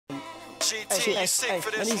GT, you sick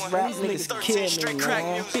for this these one. rap niggas kill me,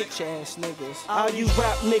 man. Bitch ass niggas. All you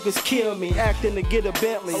rap niggas kill me, acting to get a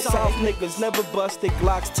Bentley. Soft niggas never busted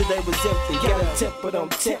Glocks till they was empty. Got a temper,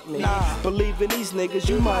 don't tempt me. Believe in these niggas,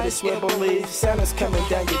 you might as well believe Santa's coming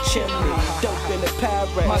down your chimney. Dope in the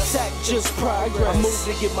Paris, my sack just progress. I moved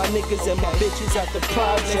to get my niggas and my bitches out the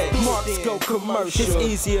project. Marks go commercial, it's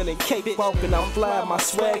easier than cake walking. I'm fly, my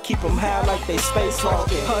swag keep them high like they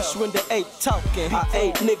spacewalking. Hush when the 8 talking. I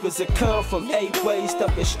 8 niggas that come from 8 ways,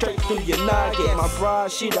 stuffing straight through your noggin. My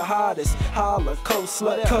bride, she the hottest. Holla, cold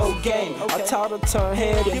slut, cold game. I taught her turn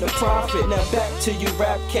head into profit. Now back to you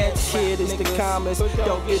rap cats, here is the comments.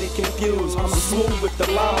 Don't get it confused, I'm smooth with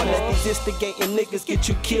the llama. Let these instigating niggas get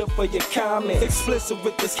you killed for your comments. Explicit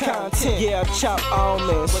with this content. Yeah, I chop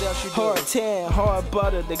almonds. Hard tan, hard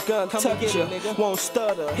butter, the gun touch ya. Won't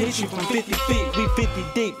stutter, hit you from 50 feet. We 50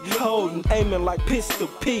 deep, holding, aiming like Pistol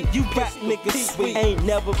Pete. You rap niggas sweet, ain't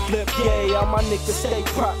never flipped. Yeah, all my niggas stay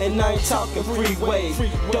prop, and I ain't talking freeway.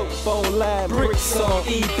 Dope online, bricks on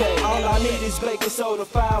eBay. All I need is baking soda,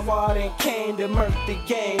 5 water, and cane to murk the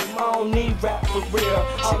game. I don't need rap for real.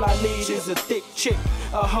 All I need is a thick chick.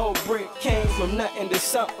 A whole brick came from nothing to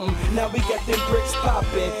something. Now we got them bricks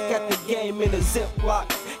popping. Got the game in a ziplock.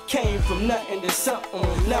 Came from nothing to something.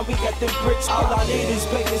 Now we got them bricks popping. All I need is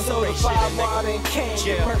baking soda, 5 water, and cane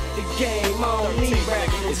to murk the game. I don't need rap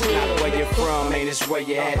for real. It's not where you're from, ain't it's where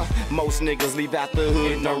you at. Most niggas leave out the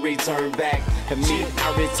hood, no return back. And me,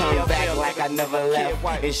 I return back like I never left.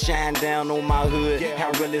 And shine down on my hood,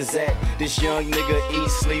 how real is that? This young nigga eat,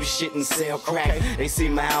 sleep, shit, and sell crack. They see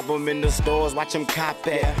my album in the stores, watch them cop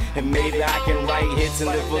that. And maybe I can write hits and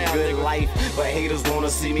live a good life. But haters wanna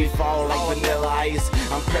see me fall like vanilla ice.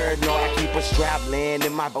 I'm paranoid, I keep a strap laying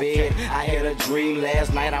in my bed. I had a dream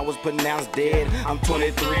last night, I was pronounced dead. I'm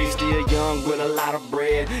 23, still young with a lot of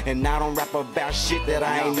bread. And I don't rap about shit that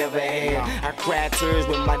I ain't never had. I cried tears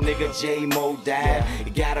when my nigga J-Mo died.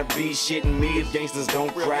 It gotta be shitting me if gangsters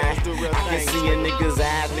don't cry. I can see a nigga's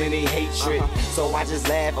eyes, any hatred. So I just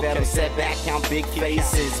laugh at him, sit back, count big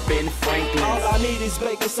faces, Ben Franklin. All I need is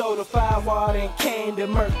baking soda, 5 water, and cane to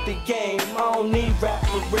murk the game. I don't need rap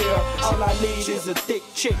for real. All I need is a thick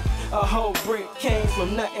chick. A whole brick came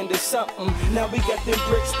from nothing to something. Now we got them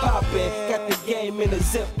bricks popping. Got the game in a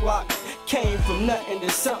ziplock. Came from nothing to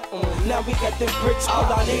something. Now we got them bricks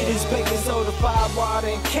popping. All I need is baking soda, 5 water,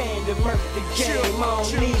 and cane to murk the game. I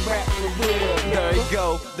don't need rap for real. There you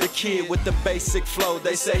go, the kid with the basic flow.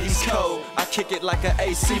 They say he's cold. I kick it like an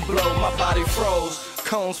AC blow. My body froze.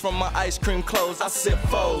 Cones from my ice cream clothes, I sip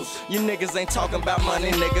foes. You niggas ain't talking about money,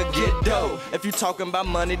 nigga, get dough. If you talking about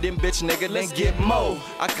money, then bitch, nigga, then get mo.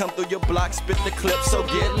 I come through your block, spit the clip, so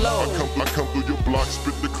get low. I come through your block,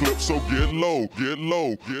 spit the clip, so get low, get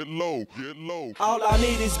low, get low, get low. All I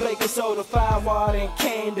need is baking soda, 5 water, and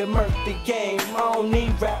cane to murk the game. I don't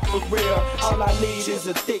need rap for real. All I need is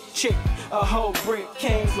a thick chick. A whole brick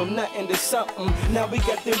came from nothing to something. Now we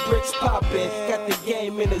got them bricks popping. Got the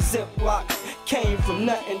game in a ziplock. Came from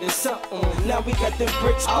nothing to something. Now we got them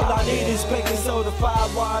bricks popping. All I need is baking soda,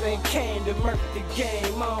 5 water, and cane to murk the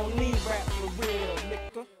game. I don't need rap for real,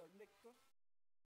 nigga.